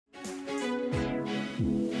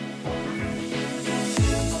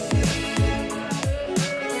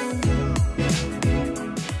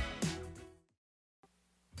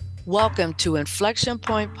Welcome to Inflection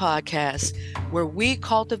Point Podcast, where we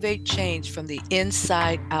cultivate change from the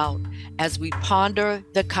inside out as we ponder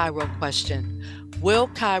the Cairo question. Will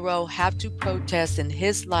Cairo have to protest in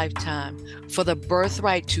his lifetime for the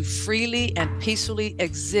birthright to freely and peacefully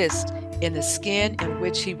exist in the skin in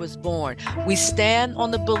which he was born? We stand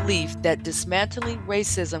on the belief that dismantling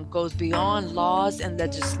racism goes beyond laws and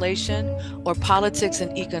legislation or politics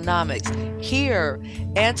and economics. Here,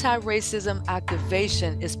 anti-racism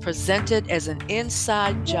activation is presented as an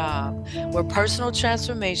inside job where personal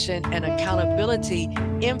transformation and accountability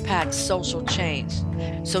impact social change.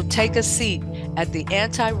 So take a seat at the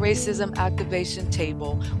anti-racism activation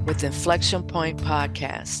table with Inflection Point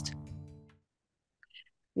Podcast.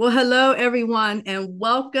 Well, hello, everyone, and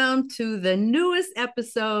welcome to the newest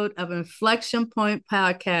episode of Inflection Point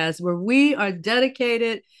Podcast, where we are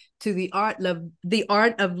dedicated to the art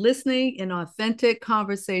of listening in authentic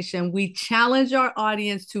conversation. We challenge our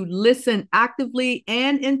audience to listen actively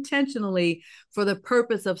and intentionally for the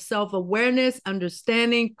purpose of self-awareness,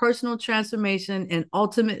 understanding, personal transformation, and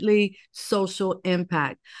ultimately social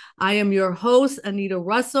impact. I am your host, Anita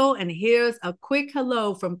Russell, and here's a quick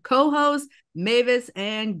hello from co-hosts Mavis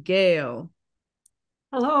and Gail.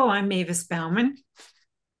 Hello, I'm Mavis Bauman.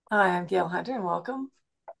 Hi, I'm Gail Hunter, and welcome.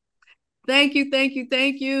 Thank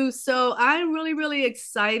you. So I'm really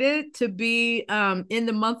excited to be in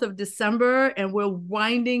the month of December, and we're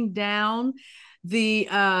winding down the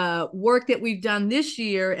work that we've done this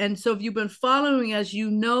year. And so if you've been following us,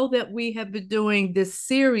 you know that we have been doing this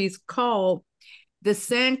series called the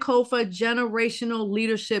Sankofa Generational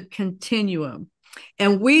Leadership Continuum.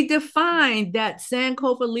 And we define that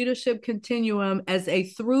Sankofa Leadership Continuum as a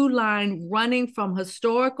through line running from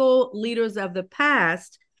historical leaders of the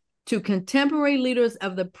past to contemporary leaders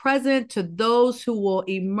of the present, to those who will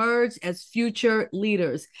emerge as future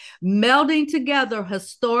leaders. Melding together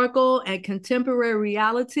historical and contemporary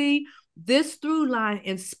reality, this through line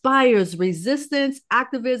inspires resistance,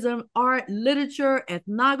 activism, art, literature,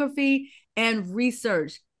 ethnography, and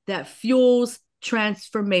research that fuels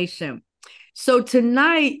transformation. So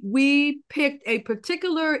tonight we picked a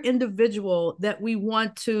particular individual that we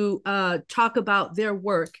want to talk about their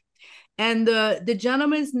work. And the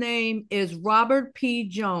gentleman's name is Robert P.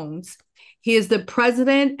 Jones. He is the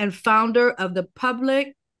president and founder of the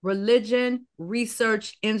Public Religion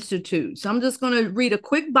Research Institute. So I'm just going to read a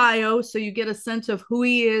quick bio so you get a sense of who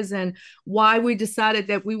he is and why we decided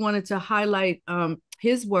that we wanted to highlight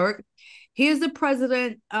his work. He is the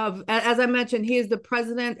president of, as I mentioned, he is the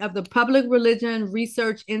president of the Public Religion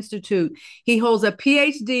Research Institute. He holds a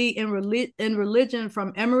PhD in religion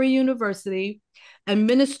from Emory University, a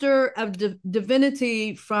Minister of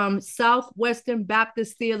Divinity from Southwestern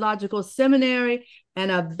Baptist Theological Seminary, and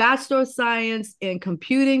a Bachelor of Science in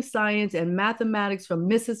Computing Science and Mathematics from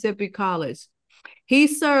Mississippi College. He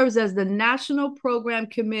serves as the National Program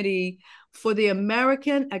Committee for the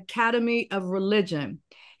American Academy of Religion.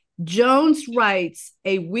 Jones writes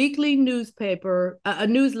a weekly newsletter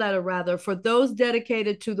for those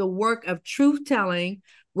dedicated to the work of truth-telling,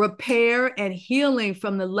 repair, and healing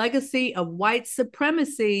from the legacy of white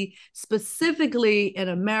supremacy, specifically in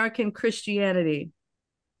American Christianity.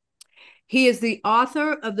 He is the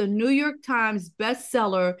author of the New York Times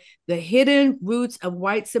bestseller, The Hidden Roots of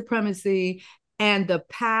White Supremacy and the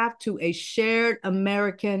Path to a Shared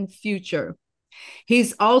American Future.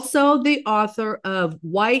 He's also the author of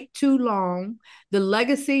White Too Long, The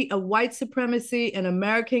Legacy of White Supremacy in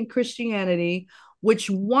American Christianity, which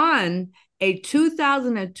won a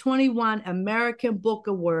 2021 American Book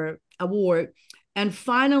Award. And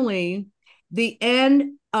finally, The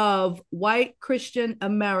End of White Christian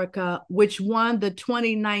America, which won the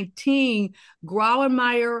 2019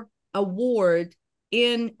 Grawemeyer Award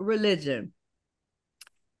in Religion.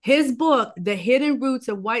 His book, The Hidden Roots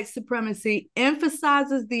of White Supremacy,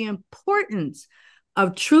 emphasizes the importance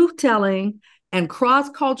of truth-telling and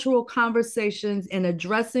cross-cultural conversations in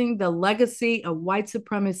addressing the legacy of white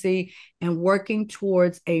supremacy and working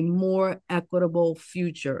towards a more equitable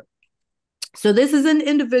future. So this is an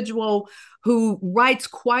individual who writes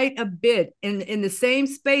quite a bit in the same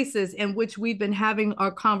spaces in which we've been having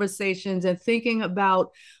our conversations and thinking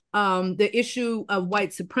about the issue of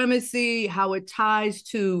white supremacy, how it ties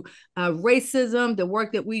to racism, the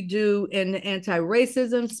work that we do in the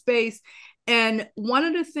anti-racism space. And one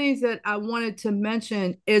of the things that I wanted to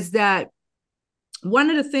mention is that one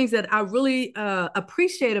of the things that I really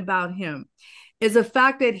appreciate about him is the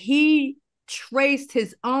fact that he traced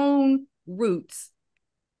his own roots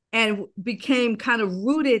and became kind of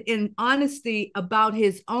rooted in honesty about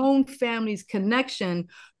his own family's connection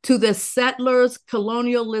to the settlers'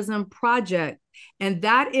 colonialism project and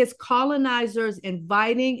that is colonizers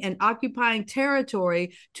inviting and occupying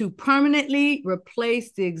territory to permanently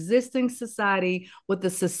replace the existing society with the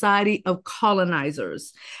society of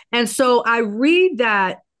colonizers. And so I read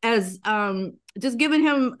that as just giving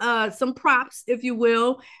him some props, if you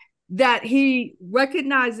will, that he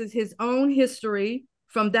recognizes his own history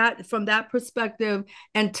from that perspective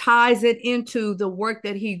and ties it into the work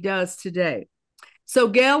that he does today. So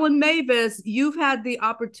Gail and Mavis, you've had the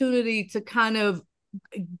opportunity to kind of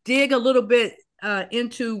dig a little bit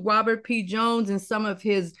into Robert P. Jones and some of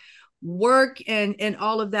his work and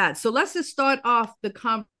all of that. So let's just start off the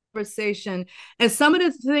conversation. And some of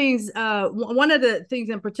the things, one of the things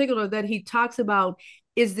in particular that he talks about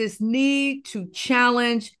is this need to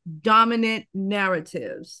challenge dominant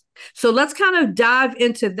narratives. So let's kind of dive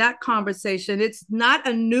into that conversation. It's not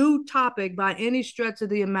a new topic by any stretch of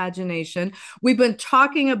the imagination. We've been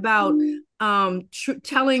talking about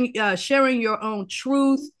sharing your own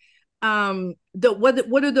truth. What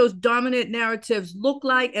do those dominant narratives look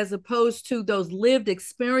like as opposed to those lived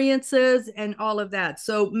experiences and all of that.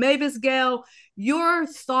 So Mavis, Gail, your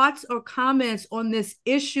thoughts or comments on this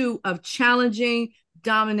issue of challenging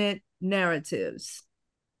dominant narratives.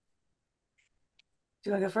 Do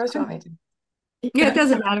you want to go first or want me to? Yeah, it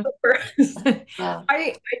doesn't matter.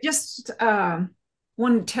 I just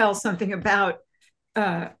want to tell something about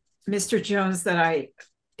Mr. Jones that I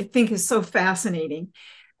think is so fascinating.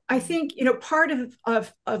 I think, part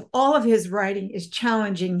of all of his writing is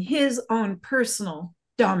challenging his own personal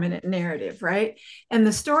dominant narrative, right? And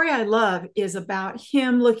the story I love is about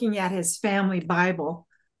him looking at his family Bible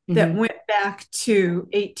that went back to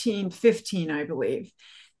 1815, I believe.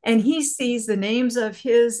 And he sees the names of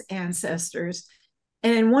his ancestors.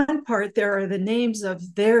 And in one part, there are the names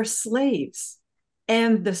of their slaves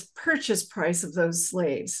and the purchase price of those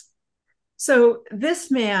slaves. So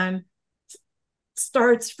this man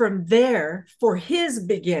starts from there for his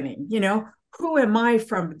beginning, who am I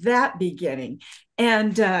from that beginning?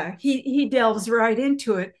 And he delves right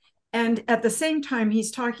into it. And at the same time,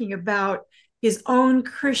 he's talking about his own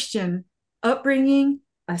Christian upbringing,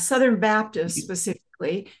 a Southern Baptist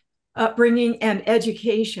specifically, upbringing and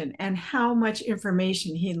education, and how much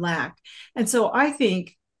information he lacked. And so I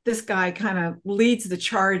think this guy kind of leads the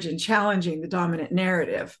charge in challenging the dominant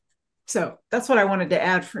narrative. So that's what I wanted to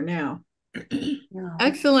add for now.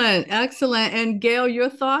 Excellent. And Gail, your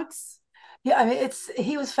thoughts? Yeah, I mean,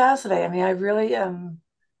 he was fascinating. I mean, I really I'm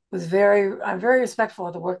very respectful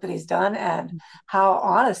of the work that he's done and how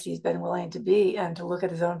honest he's been willing to be and to look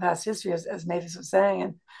at his own past history, as Mavis was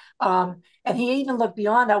saying. And he even looked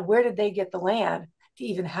beyond that. Where did they get the land to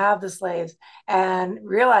even have the slaves? And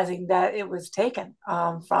realizing that it was taken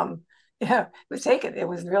it was taken. It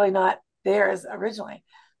was really not theirs originally.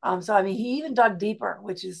 So, I mean, he even dug deeper,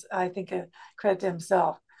 which is, I think, a credit to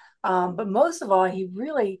himself. But most of all, he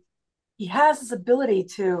has this ability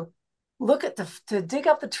to to dig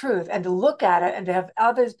up the truth and to look at it and to have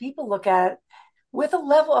people look at it with a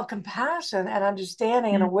level of compassion and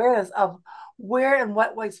understanding and awareness of where and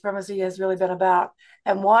what white supremacy has really been about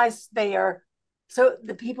and why they are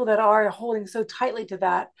the people that are holding so tightly to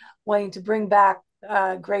that, wanting to bring back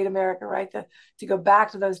great America, right? To go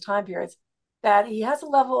back to those time periods, that he has a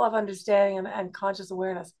level of understanding and conscious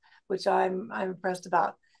awareness, which I'm impressed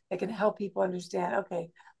about. It can help people understand,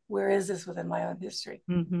 okay, where is this within my own history?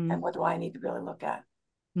 And what do I need to really look at?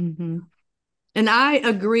 And I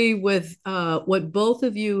agree with what both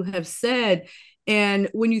of you have said. And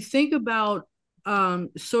when you think about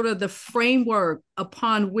sort of the framework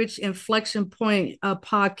upon which Inflection Point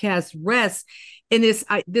podcast rests, in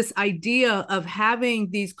this idea of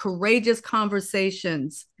having these courageous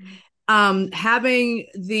conversations, having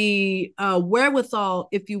the wherewithal,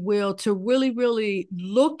 if you will, to really, really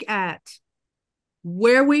look at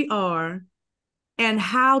where we are and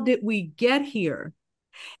how did we get here,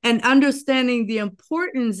 and understanding the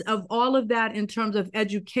importance of all of that in terms of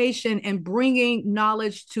education and bringing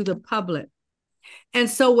knowledge to the public. And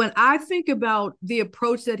so when I think about the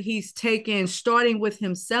approach that he's taken, starting with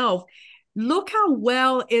himself, look how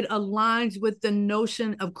well it aligns with the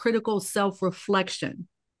notion of critical self-reflection,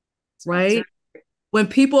 right? When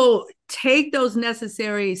people take those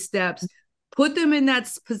necessary steps, put them in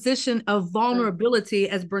that position of vulnerability,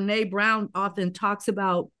 as Brene Brown often talks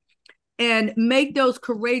about, and make those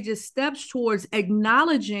courageous steps towards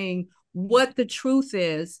acknowledging what the truth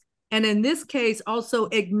is. And in this case, also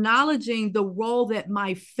acknowledging the role that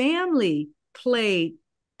my family played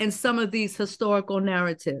in some of these historical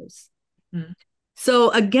narratives.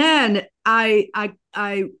 So again, I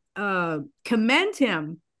commend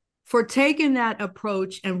him for taking that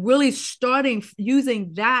approach and really starting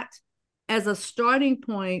using that as a starting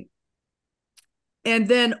point, and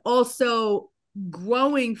then also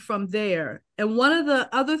growing from there. And one of the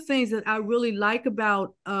other things that I really like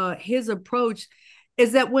about his approach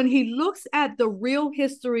is that when he looks at the real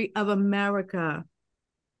history of America,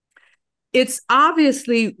 it's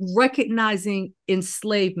obviously recognizing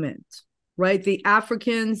enslavement, right? The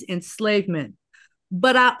Africans' enslavement.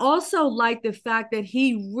 But I also like the fact that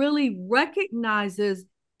he really recognizes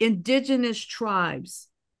indigenous tribes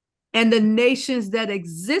and the nations that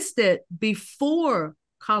existed before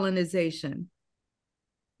colonization,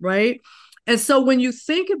 right? And so when you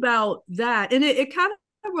think about that, and it kind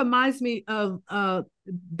of reminds me of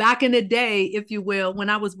back in the day, if you will, when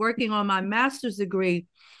I was working on my master's degree.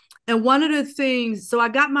 And one of the things, so I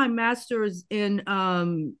got my master's in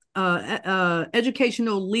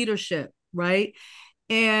educational leadership, right?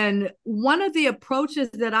 And one of the approaches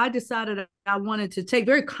that I decided I wanted to take,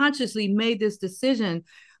 very consciously made this decision,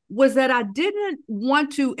 was that I didn't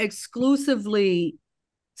want to exclusively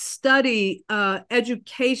study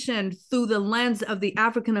education through the lens of the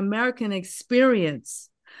African American experience.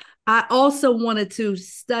 I also wanted to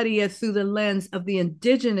study it through the lens of the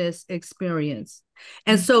indigenous experience.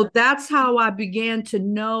 And so that's how I began to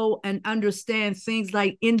know and understand things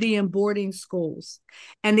like Indian boarding schools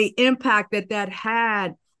and the impact that that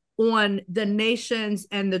had on the nations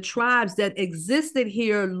and the tribes that existed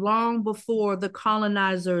here long before the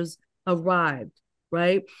colonizers arrived,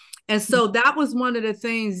 right? And so that was one of the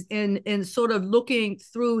things in sort of looking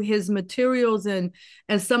through his materials and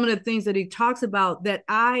some of the things that he talks about that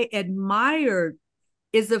I admired,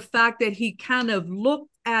 is the fact that he kind of looked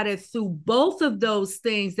at it through both of those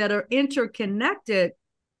things that are interconnected,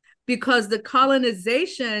 because the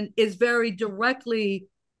colonization is very directly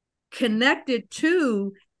connected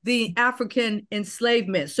to the African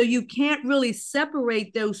enslavement. So you can't really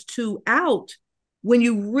separate those two out when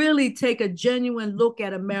you really take a genuine look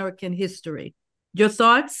at American history. Your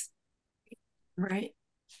thoughts? Right.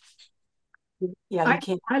 Yeah,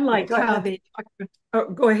 I like how they. Oh,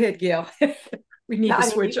 go ahead, Gail. We need to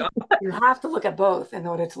switch off. You have to look at both in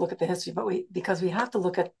order to look at the history, but because we have to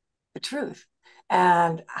look at the truth.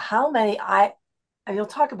 And how many and you'll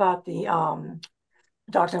talk about the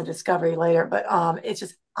doctrine of discovery later, but it's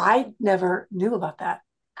just, I never knew about that.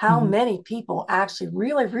 How many people actually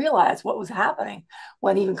really realized what was happening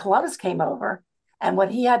when even Columbus came over, and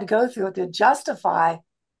what he had to go through to justify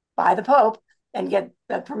by the Pope and get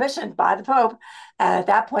the permission by the Pope. And at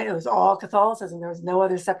that point, it was all Catholicism. There was no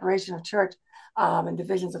other separation of church and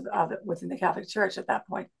divisions of within the Catholic Church at that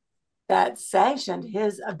point, that sanctioned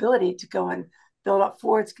his ability to go and build up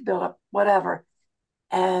forts, build up whatever,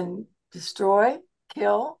 and destroy,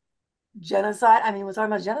 kill, genocide. I mean, we're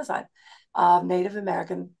talking about genocide of Native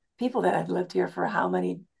American people that had lived here for how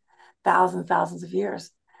many thousands of years.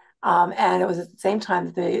 And it was at the same time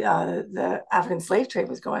that the African slave trade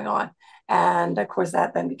was going on. And of course,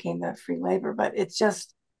 that then became the free labor. But it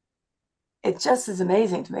just is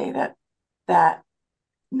amazing to me that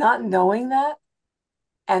not knowing that,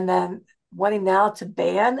 and then wanting now to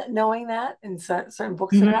ban knowing that in certain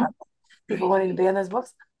books that are out, people wanting to ban those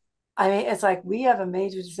books. I mean, it's like we have a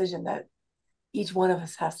major decision that each one of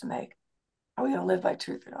us has to make. Are we going to live by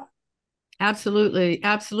truth or not? Absolutely.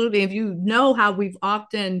 Absolutely. If you know how we've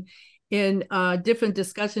often in different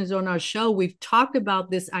discussions on our show, we've talked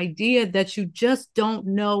about this idea that you just don't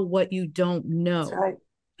know what you don't know. That's right.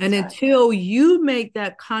 And until you make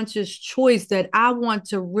that conscious choice that I want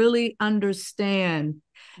to really understand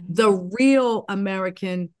the real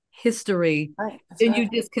American history, then you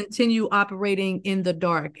just continue operating in the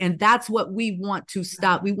dark. And that's what we want to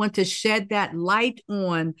stop. We want to shed that light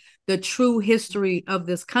on the true history of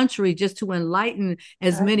this country, just to enlighten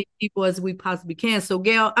as many people as we possibly can. So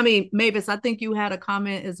Gail, Mavis, I think you had a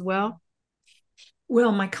comment as well.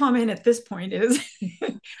 Well, my comment at this point is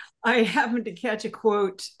I happened to catch a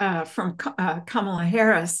quote from Kamala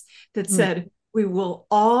Harris that said, "We will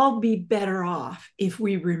all be better off if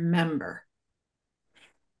we remember."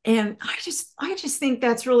 And I just think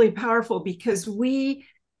that's really powerful, because we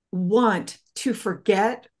want to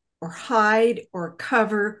forget or hide or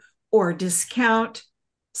cover or discount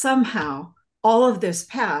somehow all of this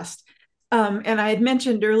past. And I had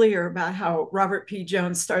mentioned earlier about how Robert P.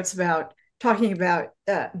 Jones starts about talking about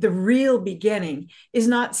the real beginning is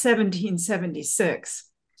not 1776.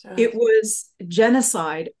 Sure. It was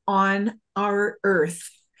genocide on our earth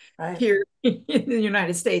here in the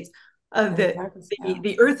United States,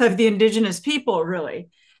 the earth of the indigenous people, really.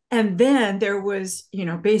 And then there was,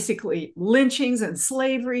 basically lynchings and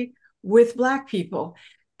slavery with Black people.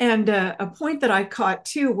 And a point that I caught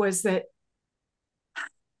too was that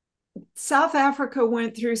South Africa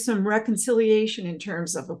went through some reconciliation in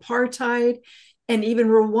terms of apartheid, and even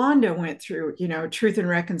Rwanda went through, truth and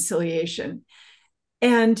reconciliation.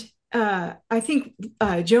 And I think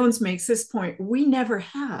Jones makes this point: we never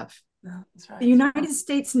have. No, that's right. The United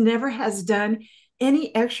States never has done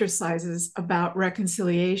any exercises about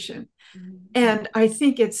reconciliation. Mm-hmm. And I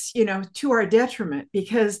think it's, to our detriment,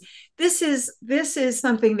 because this is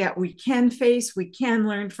something that we can face, we can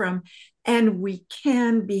learn from, and we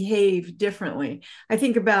can behave differently. I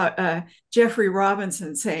think about Jeffrey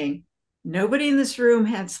Robinson saying, nobody in this room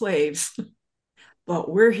had slaves,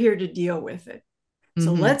 but we're here to deal with it.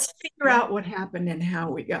 So let's figure out what happened and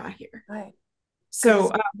how we got here. Right.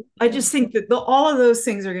 So I just think that all of those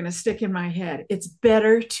things are going to stick in my head. It's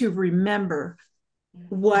better to remember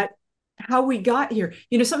how we got here.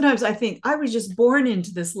 Sometimes I think I was just born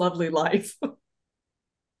into this lovely life.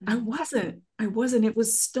 I wasn't. It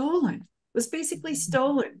was stolen. It was basically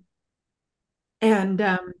stolen. And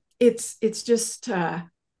it's just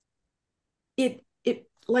it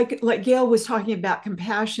like Gail was talking about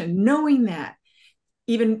compassion. Knowing that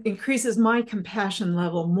even increases my compassion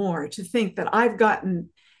level more, to think that I've gotten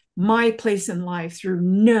my place in life through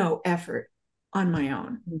no effort on my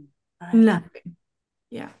own. Right. Nothing.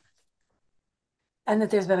 Yeah. And that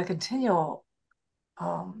there's been a continual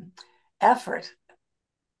effort,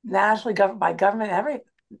 nationally governed by government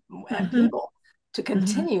and people, to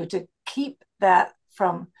continue to keep that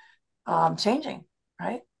from changing,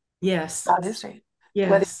 right? Yes. Throughout history. Yes.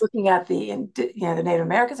 Whether you're looking at the Native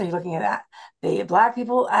Americans, or you're looking at the Black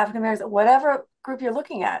people, African Americans, whatever group you're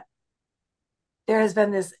looking at, there has been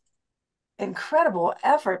this incredible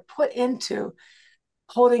effort put into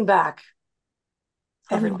holding back.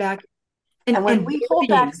 And when we hold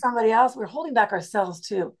back somebody else, we're holding back ourselves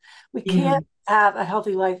too. We can't have a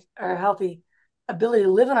healthy life or a healthy ability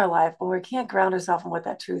to live in our life when we can't ground ourselves in what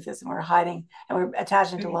that truth is, and we're hiding and we're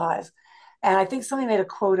attaching to lies. And I think somebody made a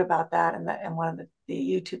quote about that in one of the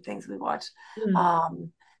YouTube things we watched,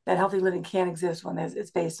 that healthy living can't exist when it's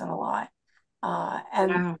based on a lie. And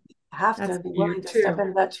you have to be willing to step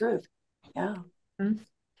into that truth. Yeah.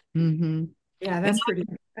 Mm-hmm. Yeah,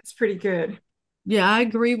 that's pretty good. Yeah, I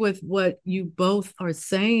agree with what you both are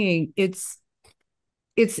saying. It's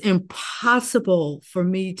impossible for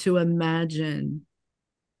me to imagine,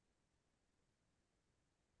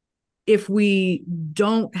 if we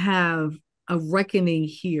don't have a reckoning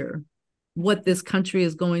here, what this country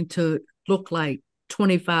is going to look like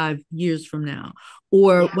 25 years from now.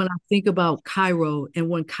 Or when I think about Cairo, and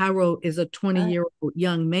when Cairo is a 20-year-old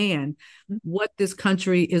young man, what this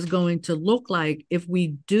country is going to look like if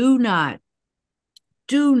we do not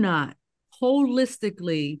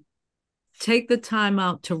holistically take the time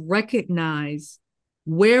out to recognize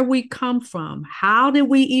where we come from. How did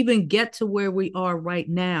we even get to where we are right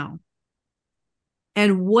now?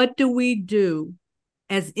 And what do we do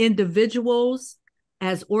as individuals,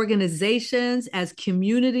 as organizations, as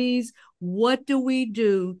communities? What do we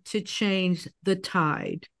do to change the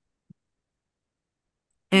tide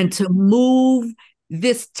and to move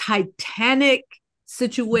this titanic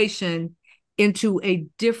situation into a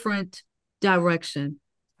different direction?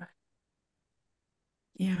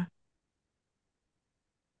 Yeah.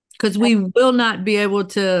 Because we will not be able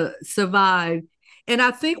to survive. And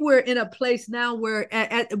I think we're in a place now where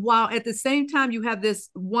while at the same time you have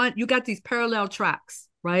you got these parallel tracks,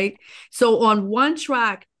 right? So on one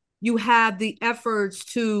track, you have the efforts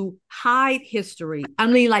to hide history. I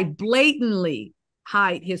mean, like blatantly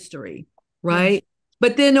hide history, right? Yes.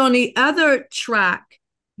 But then on the other track,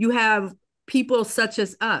 you have people such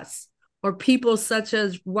as us, or people such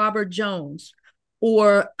as Robert Jones,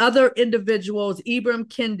 or other individuals, Ibram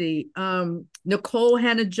Kendi, Nicole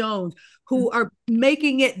Hannah-Jones, who are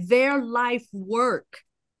making it their life work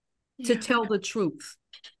to tell the truth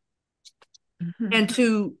and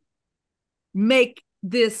to make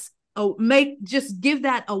this, just give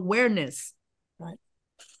that awareness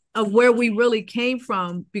of where we really came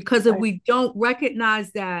from. Because if we don't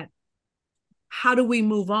recognize that, how do we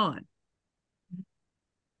move on?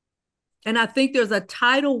 And I think there's a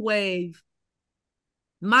tidal wave.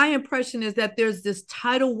 My impression is that there's this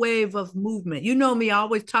tidal wave of movement. You know me, I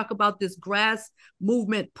always talk about this grass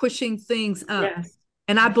movement pushing things up. Yes.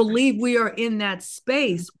 And I believe we are in that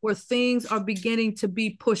space where things are beginning to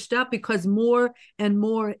be pushed up because more and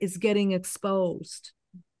more is getting exposed.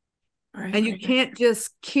 Right. And you can't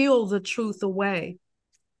just kill the truth away.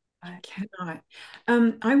 I cannot.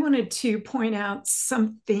 I wanted to point out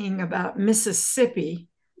something about Mississippi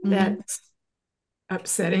that's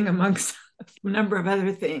upsetting amongst a number of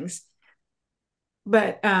other things.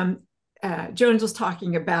 But Jones was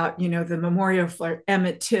talking about, the memorial for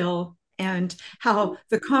Emmett Till, and how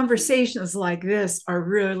the conversations like this are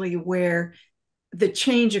really where the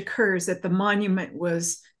change occurs, that the monument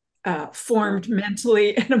was formed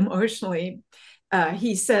mentally and emotionally.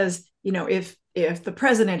 He says, if the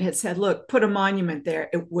president had said, look, put a monument there,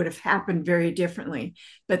 it would have happened very differently.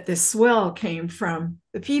 But the swell came from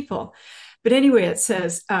the people. But anyway, it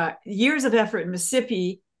says, years of effort in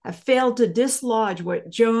Mississippi have failed to dislodge what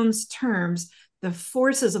Jones terms the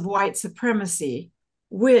forces of white supremacy,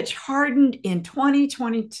 which hardened in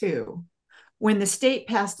 2022 when the state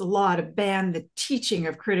passed a law to ban the teaching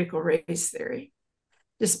of critical race theory,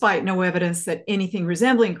 despite no evidence that anything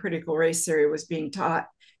resembling critical race theory was being taught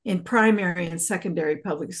in primary and secondary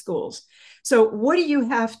public schools. So what do you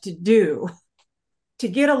have to do to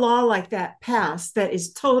get a law like that passed that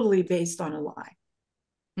is totally based on a lie?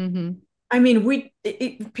 Mm-hmm. I mean,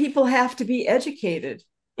 people have to be educated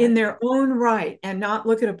in their own right and not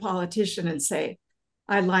look at a politician and say,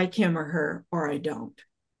 I like him or her, or I don't.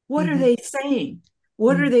 What are they saying?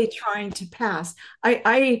 What are they trying to pass?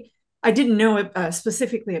 I didn't know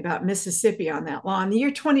specifically about Mississippi on that law. And the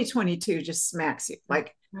year 2022 just smacks you.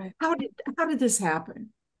 Like, how did this happen?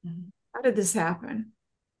 How did this happen?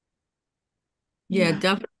 Yeah,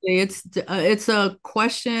 definitely. It's a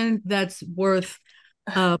question that's worth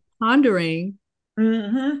pondering.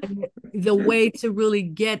 The way to really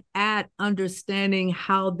get at understanding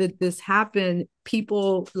how did this happen.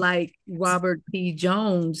 People like Robert P.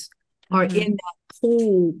 Jones are in that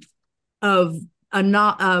pool of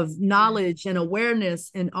knowledge and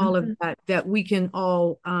awareness and all of that we can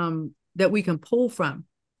all that we can pull from.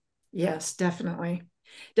 Yes, definitely.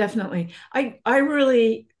 I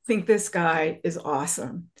really think this guy is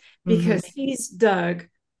awesome because he's dug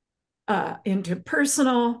into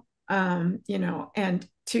personal, and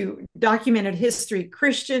to documented history,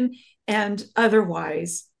 Christian and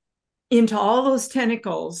otherwise, into all those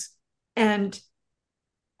tentacles and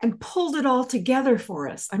pulled it all together for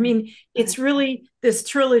us. I mean, it's really, this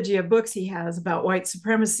trilogy of books he has about white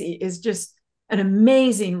supremacy is just an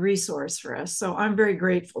amazing resource for us. So I'm very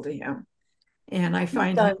grateful to him. And I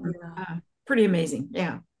find him pretty amazing.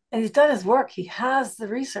 Yeah. And he's done his work. He has the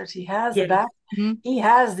research. He has the back. He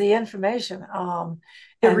has the information. The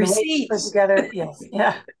and receipts. Put together. Yes.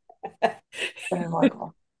 Yeah.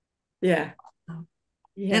 Remarkable. Yeah.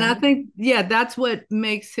 And I think, that's what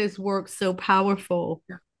makes his work so powerful.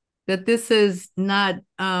 That this is not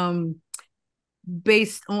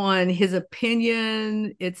based on his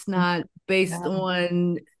opinion. It's not based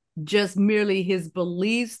on just merely his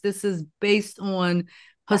beliefs. This is based on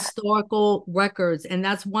historical records. And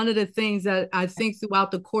that's one of the things that I think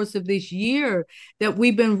throughout the course of this year that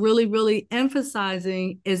we've been really, really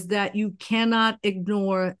emphasizing is that you cannot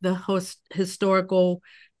ignore the historical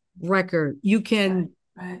record. You can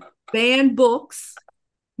ban books.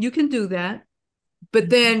 You can do that. But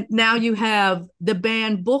then now you have the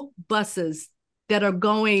banned book buses that are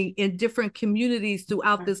going in different communities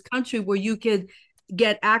throughout this country where you could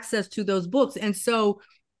get access to those books. And so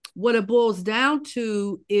what it boils down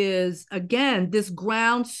to is, again, this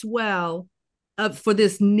groundswell for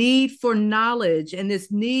this need for knowledge and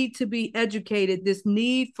this need to be educated, this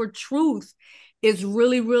need for truth is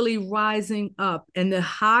really, really rising up. And the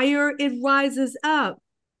higher it rises up,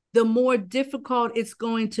 the more difficult it's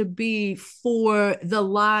going to be for the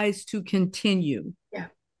lies to continue.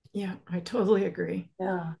 Yeah, I totally agree.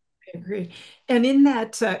 Yeah, I agree. And in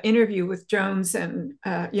that interview with Jones and,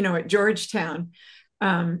 at Georgetown,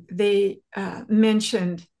 they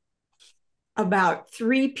mentioned about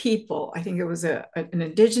 3 people. I think it was an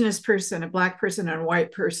indigenous person, a Black person, and a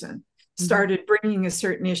white person started bringing a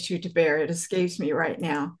certain issue to bear. It escapes me right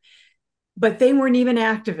now. But they weren't even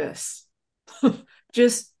activists.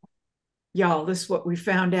 Just, y'all, this is what we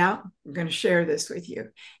found out. We're going to share this with you.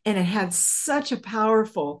 And it had such a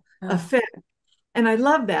powerful effect. And I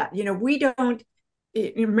love that. We don't,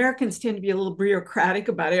 Americans tend to be a little bureaucratic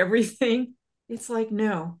about everything. It's like,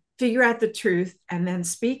 no, figure out the truth and then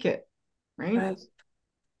speak it, right?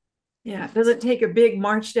 Yeah, it doesn't take a big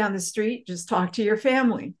march down the street. Just talk to your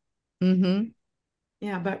family.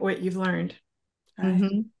 Yeah, about what you've learned.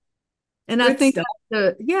 And I think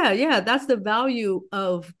that's the value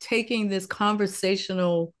of taking this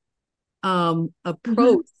conversational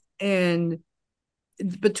approach and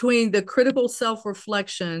between the critical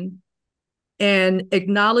self-reflection and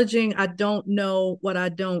acknowledging I don't know what I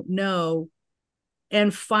don't know,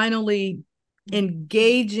 and finally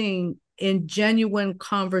engaging in genuine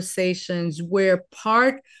conversations where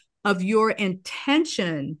part of your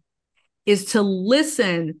intention is to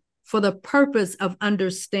listen for the purpose of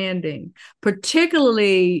understanding,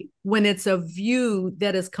 particularly when it's a view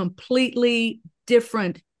that is completely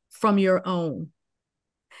different from your own.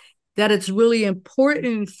 That it's really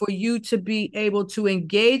important for you to be able to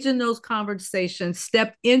engage in those conversations,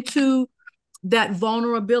 step into that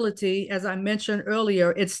vulnerability. As I mentioned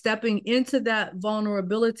earlier, it's stepping into that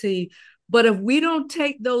vulnerability. But if we don't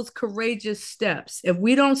take those courageous steps, if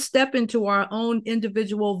we don't step into our own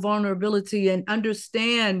individual vulnerability and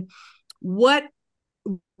understand what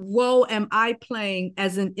role am I playing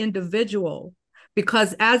as an individual,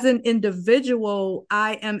 because as an individual,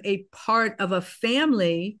 I am a part of a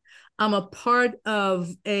family, I'm a part of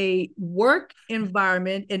a work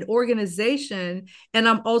environment, an organization, and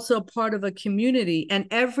I'm also a part of a community. And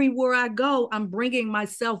everywhere I go, I'm bringing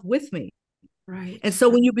myself with me. Right. And so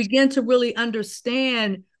when you begin to really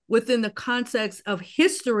understand within the context of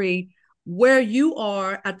history where you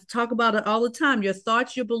are, I talk about it all the time, your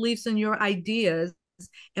thoughts, your beliefs, and your ideas,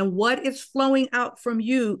 and what is flowing out from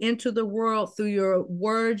you into the world through your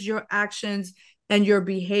words, your actions, and your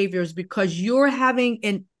behaviors, because you're having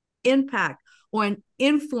an impact or an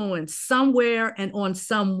influence somewhere and on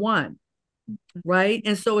someone, right?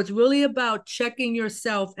 And so it's really about checking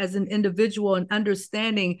yourself as an individual and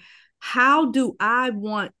understanding, how do I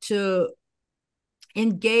want to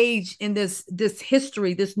engage in this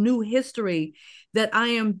history, this new history that I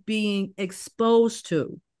am being exposed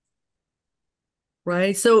to,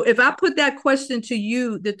 right? So if I put that question to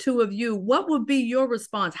you, the two of you, what would be your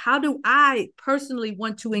response? How do I personally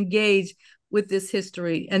want to engage with this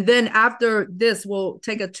history? And then after this, we'll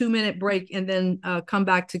take a 2-minute break and then come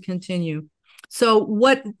back to continue. So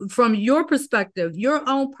what, from your perspective, your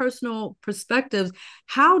own personal perspectives,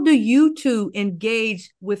 how do you two engage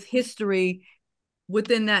with history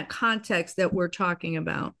within that context that we're talking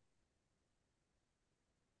about?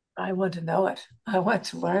 I want to know it. I want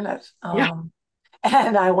to learn it. Yeah.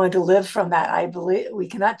 And I want to live from that. I believe we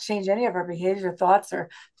cannot change any of our behavior, thoughts, or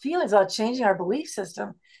feelings without changing our belief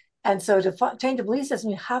system. And so to change the belief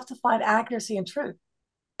system, you have to find accuracy and truth.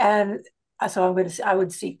 And so I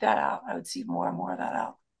would seek that out. I would seek more and more of that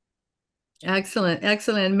out. Excellent.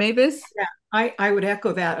 Excellent. Mavis? Yeah, I would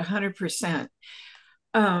echo that 100%.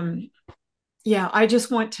 Yeah, I just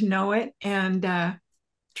want to know it and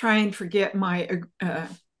try and forget my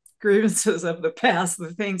grievances of the past,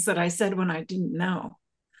 the things that I said when I didn't know,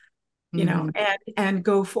 you know, and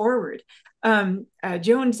go forward.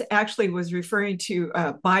 Jones actually was referring to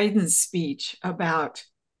Biden's speech about,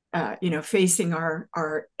 facing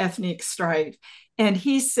our ethnic strife. And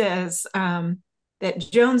he says that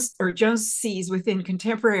Jones sees within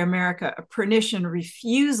contemporary America a pernicious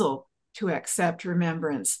refusal to accept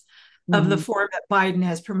remembrance of the form that Biden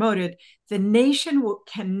has promoted. The nation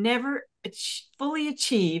can never fully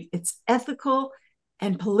achieve its ethical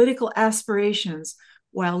and political aspirations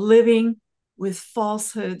while living with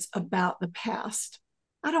falsehoods about the past.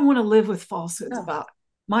 I don't want to live with falsehoods about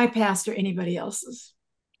my past or anybody else's.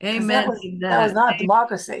 Amen. That was not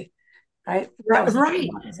democracy, right? Right. Democracy.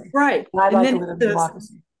 Right. I'd like to live in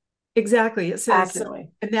democracy. Exactly. It says,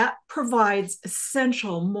 and that provides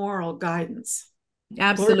essential moral guidance.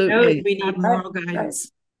 Absolutely. We need moral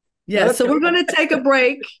guidance. Yeah, okay. So we're going to take a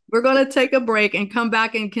break. We're going to take a break and come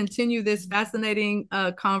back and continue this fascinating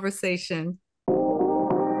conversation.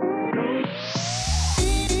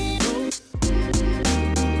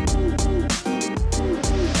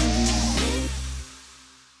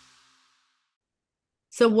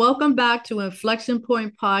 So welcome back to Inflection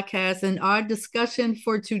Point Podcast. And our discussion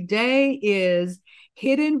for today is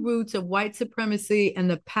Hidden Roots of White Supremacy and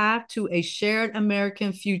the Path to a Shared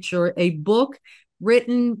American Future, a book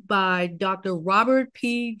written by Dr. Robert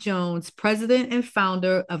P. Jones, president and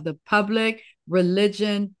founder of the Public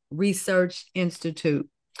Religion Research Institute.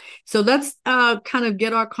 So let's kind of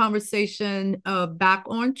get our conversation back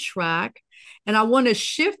on track. And I want to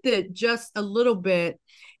shift it just a little bit.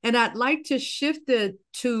 And I'd like to shift it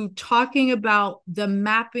to talking about the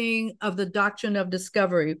mapping of the doctrine of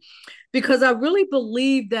discovery, because I really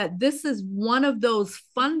believe that this is one of those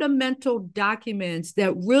fundamental documents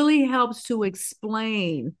that really helps to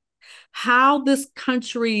explain how this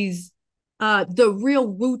country's, the real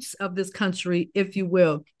roots of this country, if you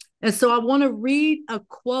will. And so I want to read a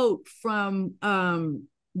quote from,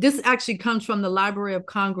 this actually comes from the Library of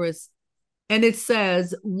Congress. And it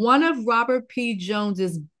says, one of Robert P.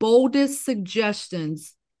 Jones's boldest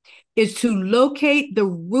suggestions is to locate the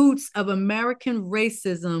roots of American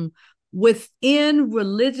racism within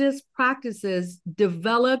religious practices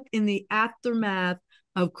developed in the aftermath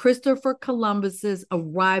of Christopher Columbus's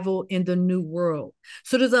arrival in the New World.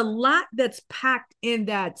 So there's a lot that's packed in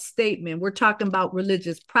that statement. We're talking about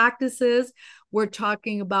religious practices. We're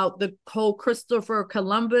talking about the whole Christopher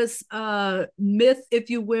Columbus myth, if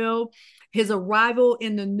you will, his arrival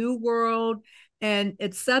in the New World, and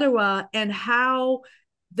etc., and how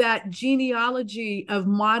that genealogy of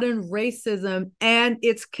modern racism and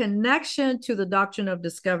its connection to the doctrine of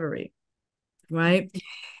discovery, right?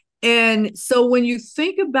 And so when you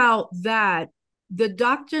think about that, the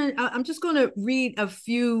doctrine, I'm just going to read a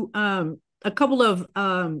couple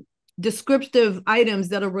of descriptive items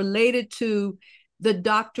that are related to the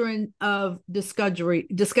doctrine of discovery.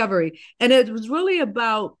 And it was really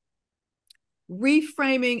about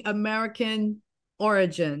reframing American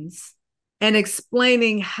origins and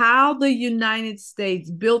explaining how the United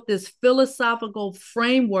States built this philosophical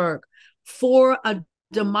framework for a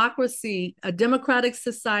democracy, a democratic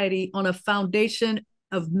society on a foundation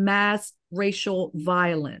of mass racial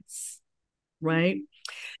violence, right?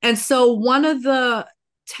 And so one of the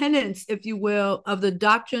tenets, if you will, of the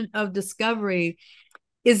doctrine of discovery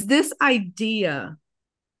is this idea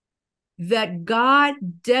that God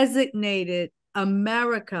designated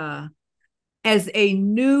America as a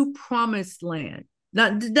new promised land.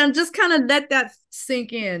 Now, just kind of let that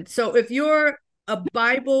sink in. So if you're a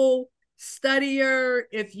Bible studier,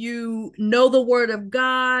 if you know the Word of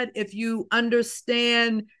God, if you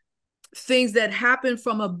understand things that happen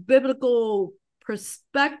from a biblical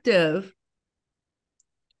perspective,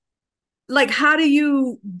 like, how do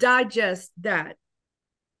you digest that,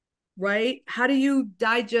 right? How do you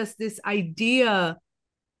digest this idea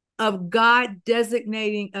of God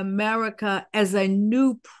designating America as a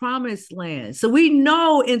new promised land? So we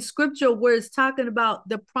know in scripture where it's talking about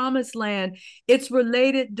the promised land, it's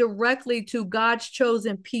related directly to God's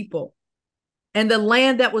chosen people and the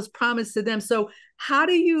land that was promised to them. So how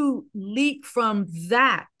do you leap from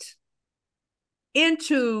that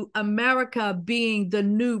into America being the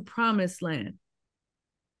new promised land?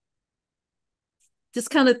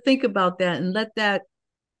 Just kind of think about that and let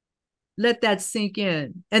that sink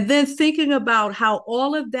in. And then thinking about how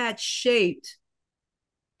all of that shaped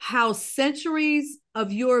how centuries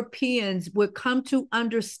of Europeans would come to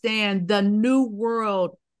understand the New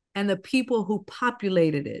World and the people who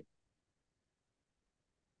populated it.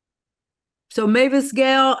 So Mavis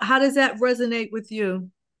Gail, how does that resonate with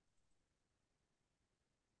you?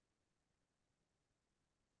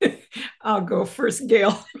 I'll go first,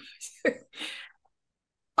 Gail.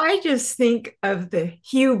 I just think of the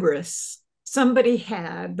hubris somebody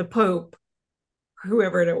had, the Pope,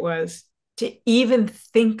 whoever it was, to even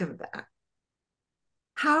think of that.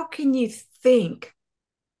 How can you think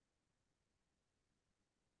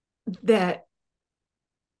that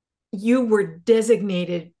you were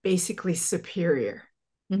designated basically superior,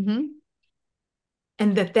 Mm-hmm.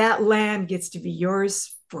 and that land gets to be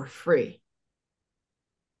yours for free?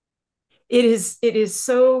 It is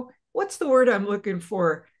so, what's the word I'm looking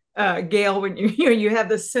for, Gail, when you have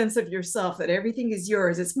the sense of yourself that everything is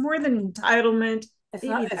yours? It's more than entitlement. It's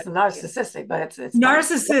narcissistic, but it's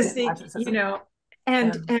narcissistic,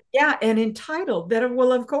 and entitled. That,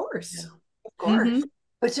 well, of course. Of course. Mm-hmm.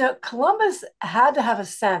 But Columbus had to have a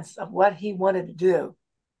sense of what he wanted to do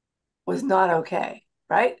was not okay,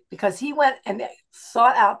 right? Because he went and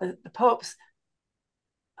sought out the Pope's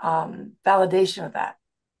validation of that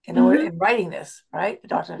in writing this, right? The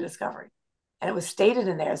Doctrine of Discovery. And it was stated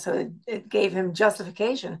in there. So it gave him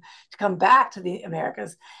justification to come back to the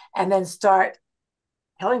Americas and then start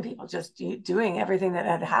telling people, just doing everything that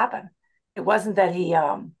had happened. It wasn't that he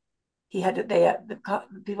had to, the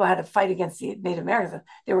people had to fight against the Native Americans.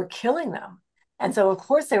 They were killing them. And so of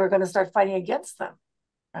course they were going to start fighting against them,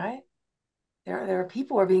 right? There were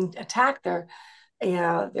people who were being attacked, their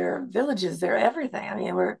villages, their everything. I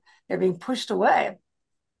mean, they're being pushed away.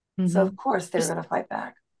 Mm-hmm. So of course they were going to fight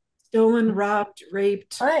back. Stolen, robbed,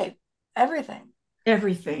 raped. Right. Everything.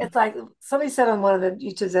 Everything. It's like somebody said on one of the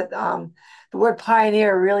YouTubes that the word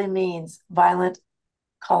pioneer really means violent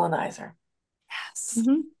colonizer. Yes.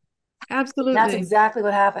 Mm-hmm. Absolutely. And that's exactly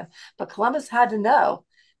what happened. But Columbus had to know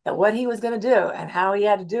that what he was going to do and how he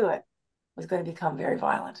had to do it was going to become very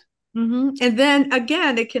violent. Mm-hmm. And then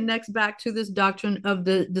again, it connects back to this doctrine of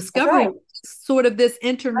the discovery, right. Sort of this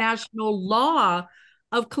international law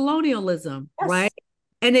of colonialism, yes. Right?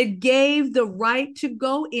 And it gave the right to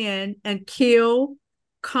go in and kill,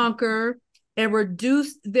 conquer, and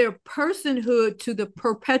reduce their personhood to the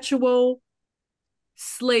perpetual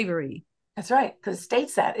slavery. That's right, because it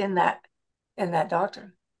states that in that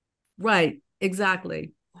doctrine. Right,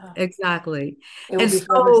 exactly. Yeah. Exactly. It would be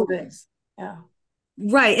so, things. Yeah.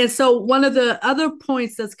 Right. And so one of the other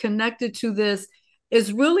points that's connected to this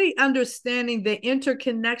is really understanding the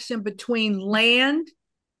interconnection between land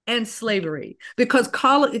and slavery, because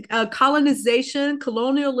colonization,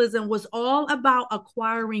 colonialism was all about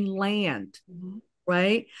acquiring land,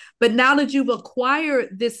 right? But now that you've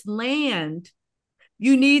acquired this land,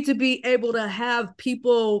 you need to be able to have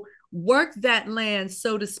people work that land,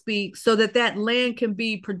 so to speak, so that that land can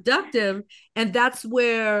be productive. And that's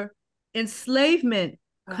where enslavement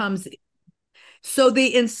comes in. So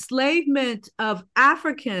the enslavement of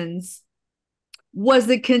Africans was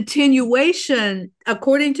the continuation,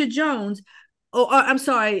 according to Jones, I'm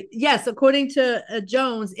sorry, yes, according to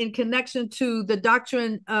Jones, in connection to the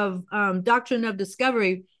doctrine of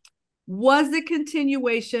discovery, was the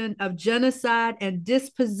continuation of genocide and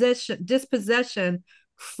dispossession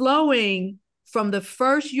flowing from the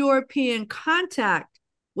first European contact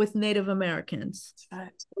with Native Americans,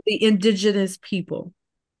 the indigenous people.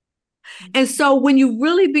 And so when you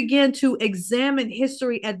really begin to examine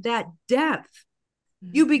history at that depth,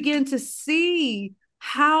 you begin to see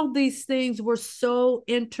how these things were so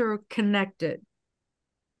interconnected.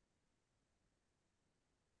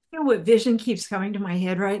 You know what vision keeps coming to my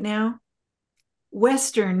head right now?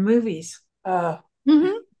 Western movies. How?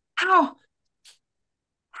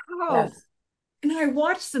 Yes. And I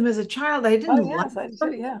watched them as a child. I didn't like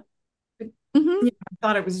them. Yeah. I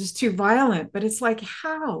thought it was just too violent, but it's like,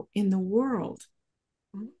 how in the world?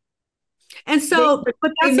 And so,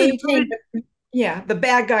 but that's the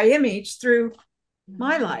bad guy image through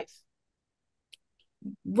my life.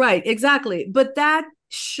 Right, exactly. But that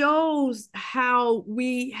shows how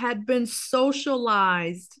we had been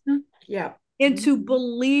socialized into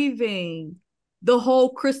believing the whole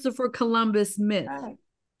Christopher Columbus myth. Right.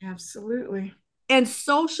 Absolutely. And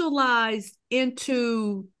socialized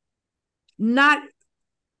into not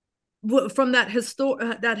from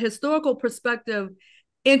that historical perspective,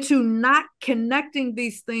 into not connecting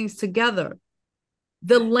these things together.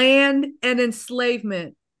 The land and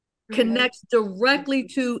enslavement connects directly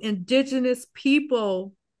to indigenous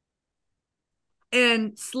people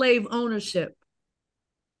and slave ownership.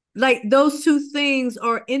 Like those two things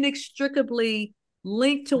are inextricably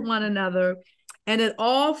linked to one another. And it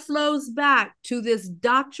all flows back to this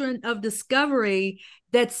doctrine of discovery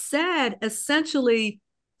that said, essentially,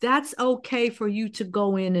 that's okay for you to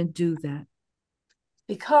go in and do that.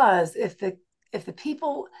 Because if the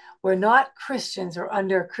people were not Christians or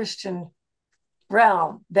under a Christian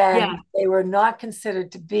realm, then they were not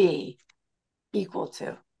considered to be equal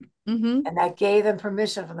to. And that gave them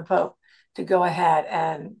permission from the Pope to go ahead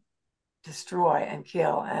and destroy and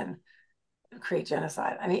kill and create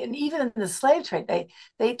genocide. I mean, and even in the slave trade,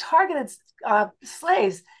 they targeted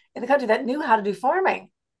slaves in the country that knew how to do farming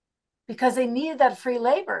because they needed that free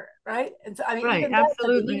labor, right? And so, I mean, even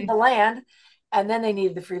they needed the land, and then they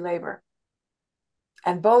needed the free labor.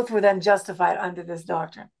 And both were then justified under this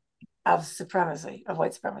doctrine of supremacy, of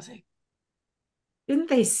white supremacy. Didn't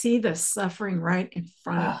they see the suffering right in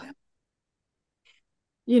front of them?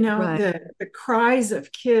 You know, the cries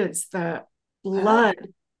of kids, the blood,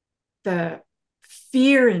 the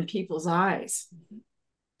fear in people's eyes.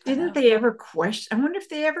 Didn't they ever question? I wonder if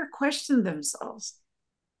they ever questioned themselves.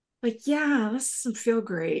 Like, yeah, this doesn't feel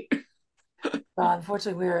great. Well,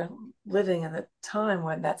 unfortunately, we're living in the time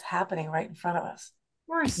when that's happening right in front of us.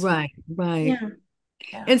 Of course. Right. Yeah.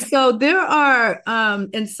 And so there are,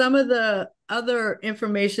 in some of the other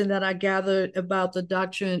information that I gathered about the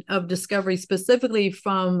doctrine of discovery, specifically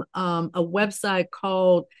from a website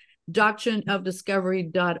called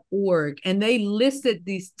doctrineofdiscovery.org, and they listed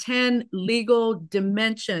these 10 legal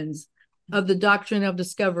dimensions of the doctrine of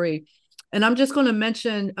discovery. And I'm just going to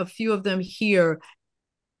mention a few of them here.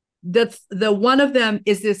 The one of them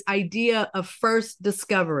is this idea of first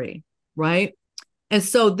discovery, right? And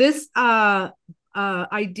so this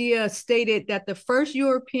idea stated that the first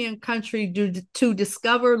European country to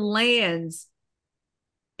discover lands,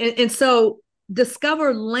 and so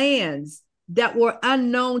discover lands that were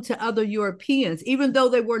unknown to other Europeans, even though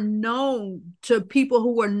they were known to people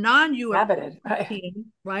who were non-European,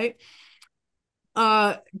 right?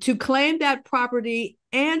 To claim that property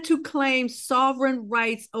and to claim sovereign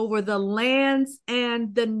rights over the lands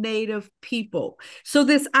and the native people. So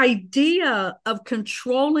this idea of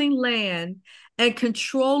controlling land and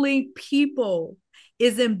controlling people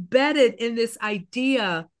is embedded in this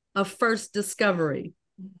idea of first discovery,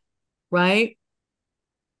 right?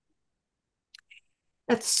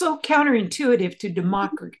 That's so counterintuitive to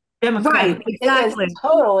democracy. Right, exactly. It's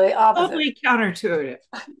totally opposite. Totally counterintuitive.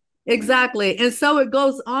 Exactly. And so it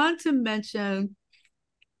goes on to mention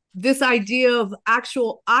this idea of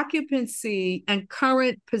actual occupancy and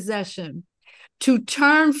current possession, to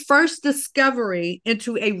turn first discovery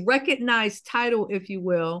into a recognized title, if you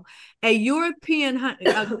will. A European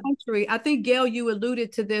country, I think, Gail, you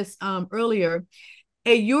alluded to this earlier,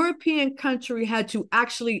 a European country had to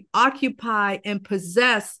actually occupy and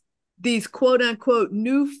possess these quote unquote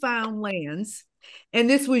newfound lands. And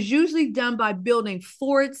this was usually done by building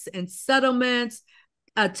forts and settlements,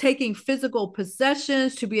 taking physical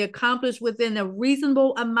possessions to be accomplished within a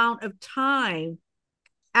reasonable amount of time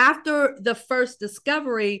after the first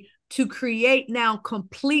discovery, to create now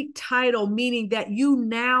complete title, meaning that you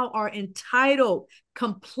now are entitled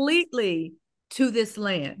completely to this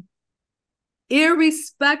land,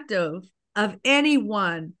 irrespective of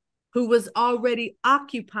anyone who was already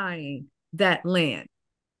occupying that land.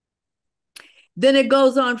 Then it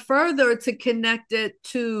goes on further to connect it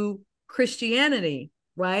to Christianity,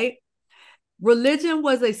 right? Religion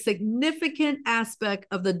was a significant aspect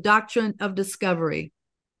of the doctrine of discovery.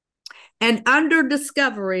 And under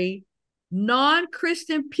discovery,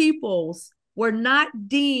 non-Christian peoples were not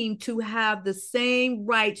deemed to have the same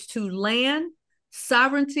rights to land,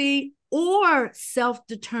 sovereignty, or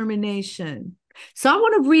self-determination. So I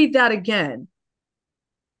want to read that again.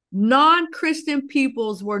 Non-Christian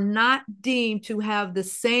peoples were not deemed to have the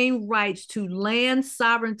same rights to land,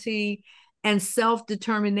 sovereignty, and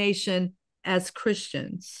self-determination as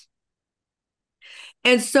Christians.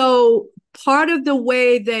 And so part of the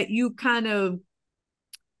way that you kind of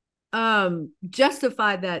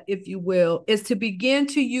justify that, if you will, is to begin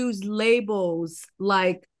to use labels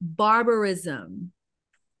like barbarism,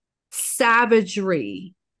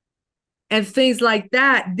 savagery, and things like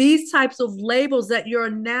that. These types of labels that you're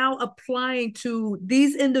now applying to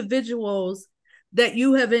these individuals that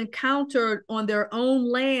you have encountered on their own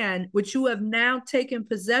land, which you have now taken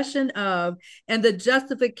possession of. And the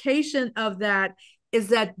justification of that is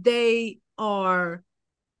that they are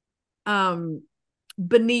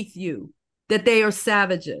beneath you, that they are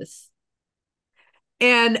savages.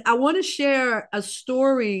 And I want to share a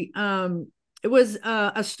story. It was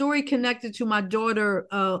a story connected to my daughter,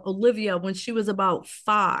 Olivia, when she was about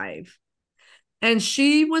 5. And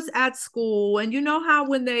she was at school. And you know how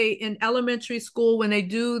when they, in elementary school, when they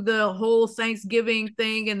do the whole Thanksgiving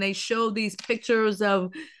thing and they show these pictures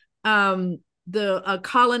of the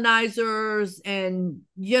colonizers and,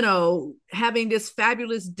 you know, having this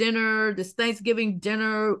fabulous dinner, this Thanksgiving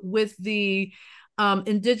dinner with the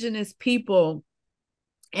indigenous people.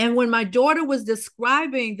 And when my daughter was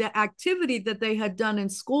describing the activity that they had done in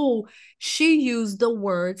school, she used the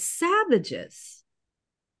word savages.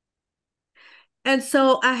 And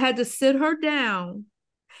so I had to sit her down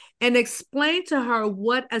and explain to her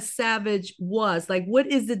what a savage was. Like, what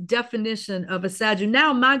is the definition of a savage?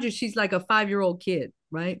 Now, mind you, she's like a 5-year-old kid,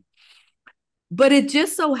 right? But it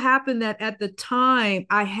just so happened that at the time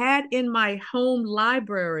I had in my home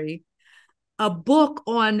library a book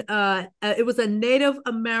on, it was a Native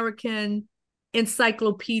American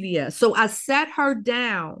encyclopedia. So I sat her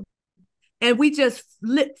down and we just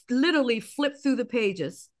literally flipped through the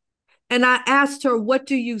pages. And I asked her, what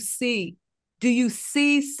do you see? Do you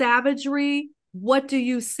see savagery? What do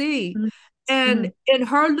you see? Mm-hmm. And in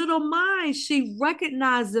her little mind, she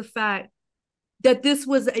recognized the fact that this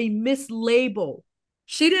was a mislabel.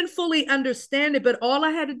 She didn't fully understand it, but all I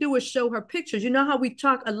had to do was show her pictures. You know how we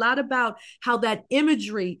talk a lot about how that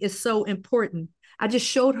imagery is so important. I just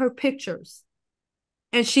showed her pictures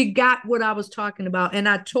and she got what I was talking about. And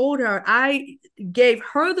I told her, I gave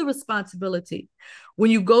her the responsibility.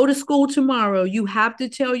 When you go to school tomorrow, you have to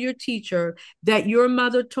tell your teacher that your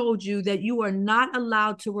mother told you that you are not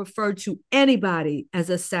allowed to refer to anybody as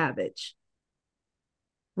a savage.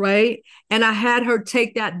 Right? And I had her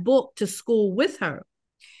take that book to school with her.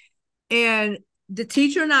 And the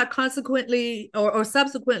teacher and I consequently, or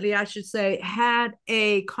subsequently, I should say, had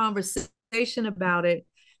a conversation about it.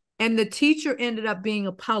 And the teacher ended up being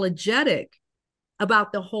apologetic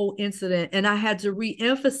about the whole incident. And I had to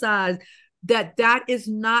re-emphasize that that is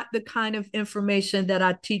not the kind of information that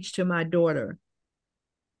I teach to my daughter.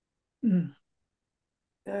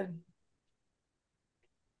 Good.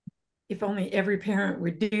 If only every parent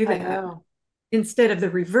would do that instead of the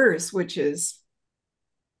reverse, which is,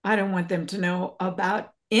 I don't want them to know about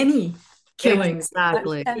any killings.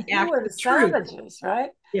 Exactly. And who were the savages, right?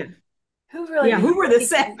 Yeah. Who really? Yeah, who were the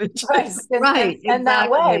savages? Right. Right. And that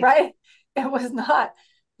way, right? It was not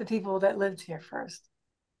the people that lived here first.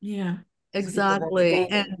 Yeah. Exactly.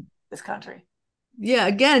 And this country. Yeah,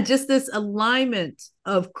 again, just this alignment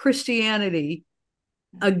of Christianity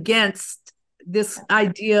against this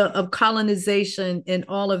idea of colonization and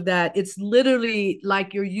all of that. It's literally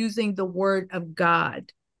like you're using the word of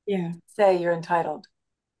God. Yeah. Say you're entitled.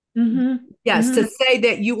 Mm-hmm. Yes, Mm-hmm. to say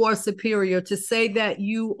that you are superior, to say that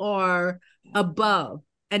you are above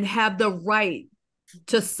and have the right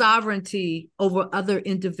to sovereignty over other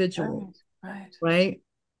individuals. Right.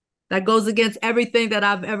 That goes against everything that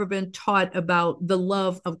I've ever been taught about the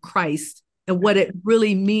love of Christ and what it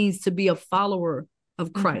really means to be a follower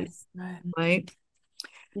of Christ. Right.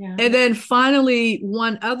 Yeah. And then finally,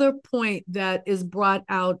 one other point that is brought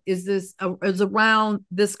out is around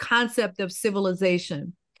this concept of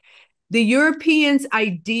civilization. The Europeans'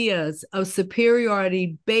 ideas of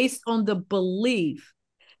superiority based on the belief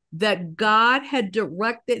that God had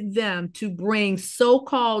directed them to bring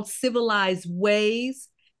so-called civilized ways,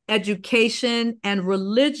 education, and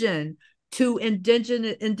religion to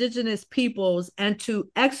indigenous peoples and to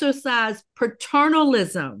exercise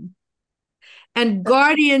paternalism and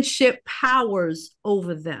guardianship powers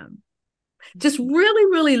over them. Just really,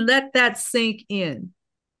 really let that sink in.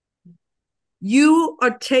 You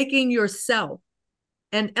are taking yourself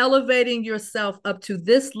and elevating yourself up to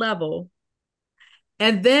this level,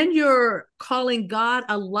 and then you're calling God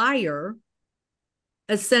a liar,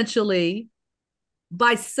 essentially,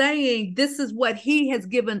 by saying this is what he has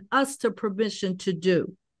given us to permission to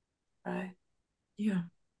do. Right. Yeah.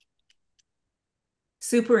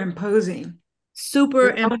 Superimposing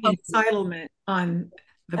entitlement on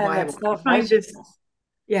the Bible.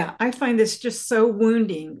 I find this just so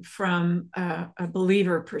wounding from a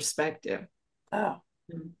believer perspective.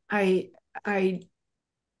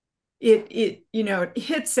 It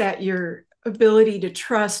hits at your ability to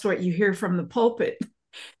trust what you hear from the pulpit,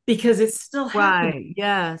 because it's still happening.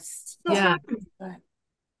 Yes. Still happening.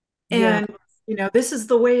 And this is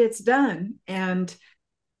the way it's done. And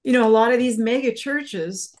a lot of these mega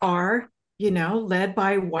churches are led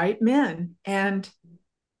by white men, and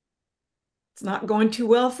it's not going too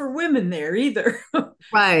well for women there either.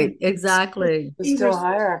 Right, exactly. There's still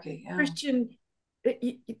hierarchy. Christian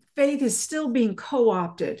faith is still being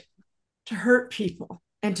co-opted to hurt people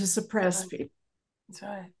and to suppress people. That's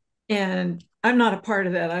right. And I'm not a part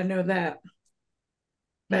of that. I know that.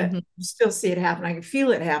 But I still see it happen. I can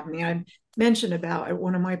feel it happening. I mentioned about at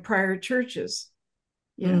one of my prior churches,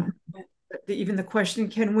 even the question,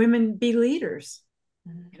 can women be leaders?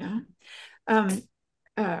 One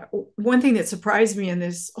thing that surprised me in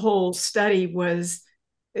this whole study was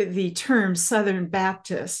the term Southern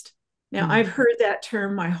Baptist. Now, I've heard that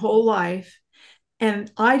term my whole life,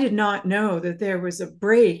 and I did not know that there was a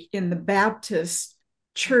break in the Baptist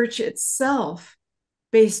church itself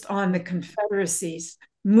based on the Confederacies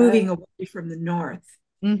moving away from the North.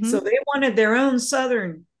 So they wanted their own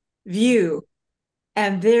Southern view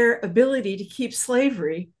and their ability to keep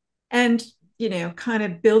slavery and, kind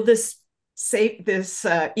of build this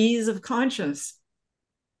ease of conscience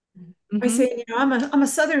by saying, I'm a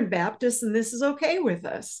Southern Baptist and this is okay with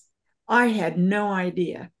us. I had no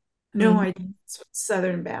idea what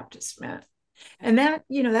Southern Baptist meant. And that,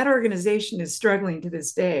 that organization is struggling to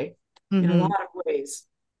this day in a lot of ways.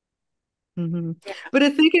 But I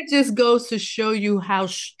think it just goes to show you how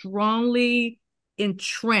strongly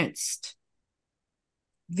entrenched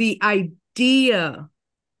the idea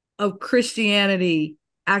of Christianity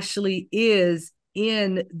actually is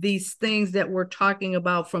in these things that we're talking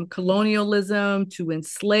about, from colonialism to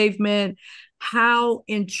enslavement, how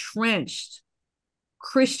entrenched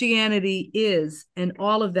Christianity is and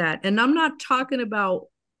all of that. And I'm not talking about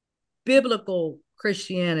biblical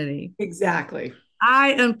Christianity. Exactly.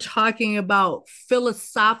 I am talking about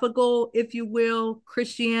philosophical, if you will,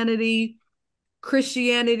 Christianity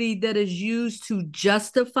that is used to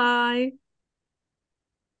justify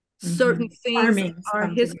certain things in our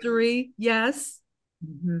history. Yes.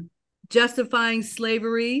 Justifying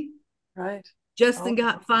slavery. Right.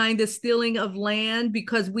 Justifying the stealing of land,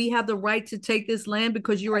 because we have the right to take this land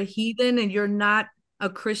because you're a heathen and you're not a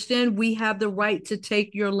Christian. We have the right to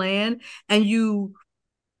take your land, and you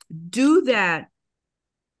do that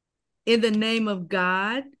in the name of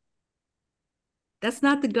God. That's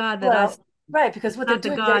not the God that because what they're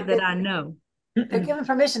doing, the God that I know. They're given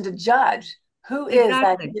permission to judge who is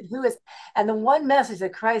that, who is, and the one message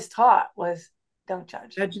that Christ taught was, don't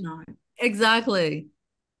judge. Judge not. Exactly.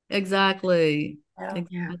 Yeah. Exactly.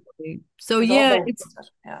 So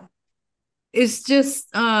it's just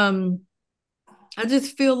I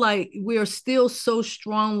just feel like we are still so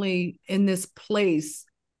strongly in this place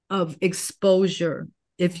of exposure,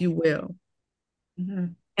 if you will,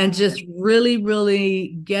 and just really,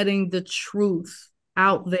 really getting the truth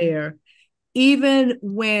out there, even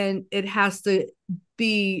when it has to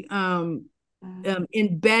be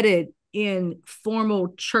embedded in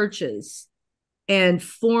formal churches and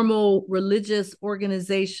formal religious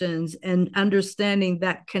organizations, and understanding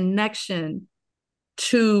that connection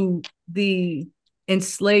to the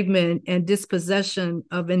enslavement and dispossession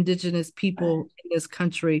of indigenous people in this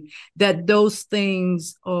country, that those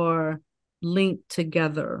things are linked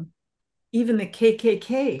together. Even the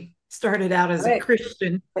KKK started out as a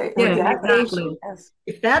Christian organization. Exactly.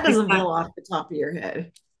 If that doesn't blow off the top of your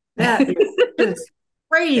head, that is just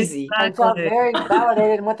crazy. I felt very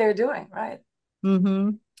validated in what they were doing, right? Mm-hmm.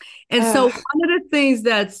 And so one of the things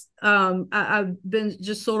that's I've been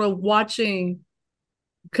just sort of watching,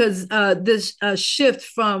 because this shift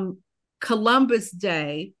from Columbus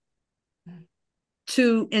Day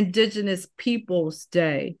to Indigenous Peoples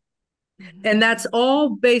Day. And that's all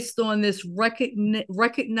based on this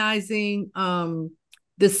recognizing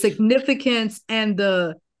the significance and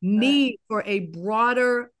the need for a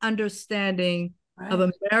broader understanding of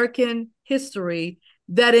American history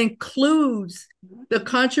that includes the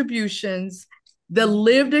contributions, the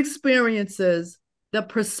lived experiences, the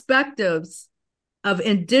perspectives of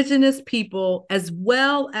Indigenous people, as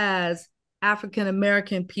well as African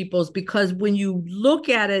American peoples, because when you look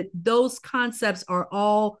at it, those concepts are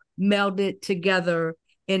all melded together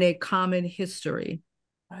in a common history.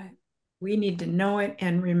 Right. We need to know it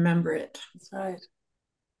and remember it. That's right.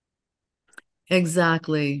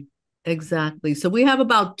 Exactly. Exactly. So we have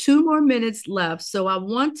about 2 more minutes left. So I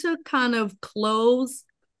want to kind of close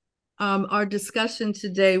our discussion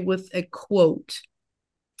today with a quote.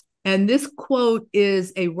 And this quote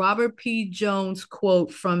is a Robert P. Jones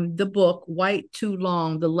quote from the book, White Too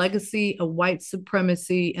Long, The Legacy of White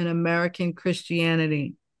Supremacy in American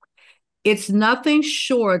Christianity. It's nothing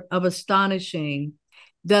short of astonishing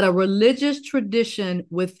that a religious tradition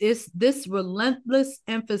with this relentless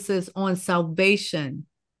emphasis on salvation,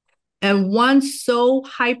 and one so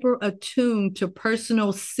hyper-attuned to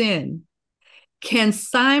personal sin, can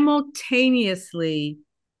simultaneously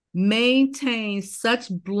maintain such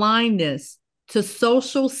blindness to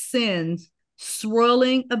social sins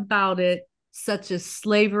swirling about it, such as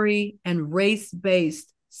slavery and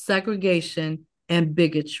race-based segregation and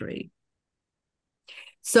bigotry.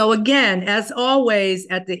 So again, as always,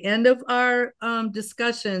 at the end of our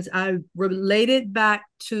discussions, I related back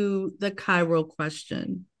to the Cairo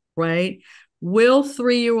question, right? Will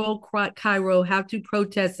 3-year-old Cairo have to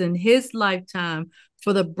protest in his lifetime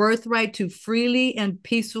for the birthright to freely and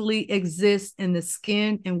peacefully exist in the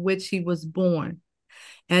skin in which he was born?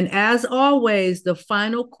 And as always, the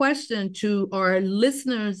final question to our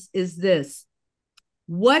listeners is this: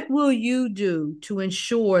 what will you do to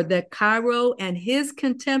ensure that Cairo and his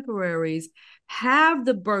contemporaries have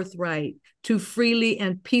the birthright to freely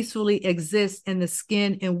and peacefully exist in the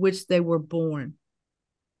skin in which they were born?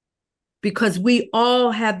 Because we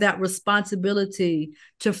all have that responsibility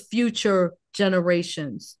to future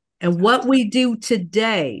generations. And what we do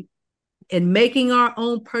today in making our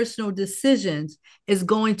own personal decisions is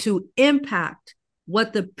going to impact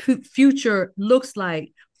what the future looks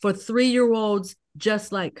like for 3-year-olds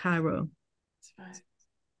just like Cairo. That's right.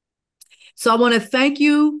 So I want to thank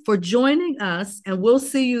you for joining us, and we'll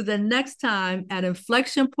see you the next time at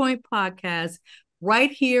Inflection Point Podcast,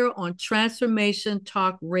 right here on Transformation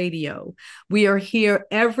Talk Radio. We are here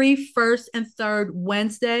every first and third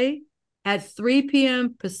Wednesday at 3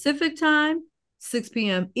 p.m. Pacific time, 6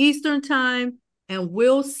 p.m. Eastern time, and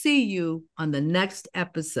we'll see you on the next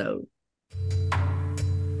episode.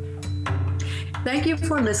 Thank you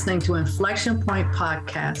for listening to Inflection Point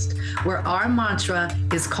Podcast, where our mantra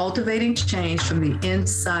is cultivating change from the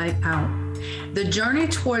inside out. The journey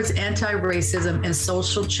towards anti-racism and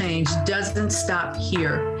social change doesn't stop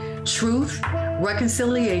here. Truth,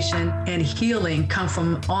 reconciliation, and healing come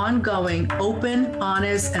from ongoing, open,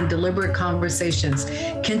 honest, and deliberate conversations.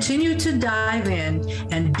 Continue to dive in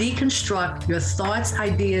and deconstruct your thoughts,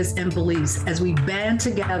 ideas, and beliefs as we band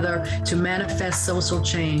together to manifest social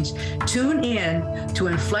change. Tune in to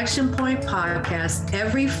Inflection Point Podcast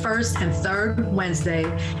every first and third Wednesday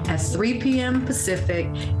at 3 p.m. Pacific,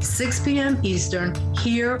 6 p.m. Eastern,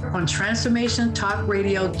 here on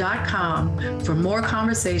TransformationTalkRadio.com for more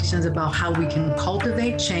conversations about how we can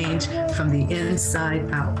cultivate change from the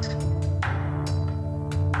inside out.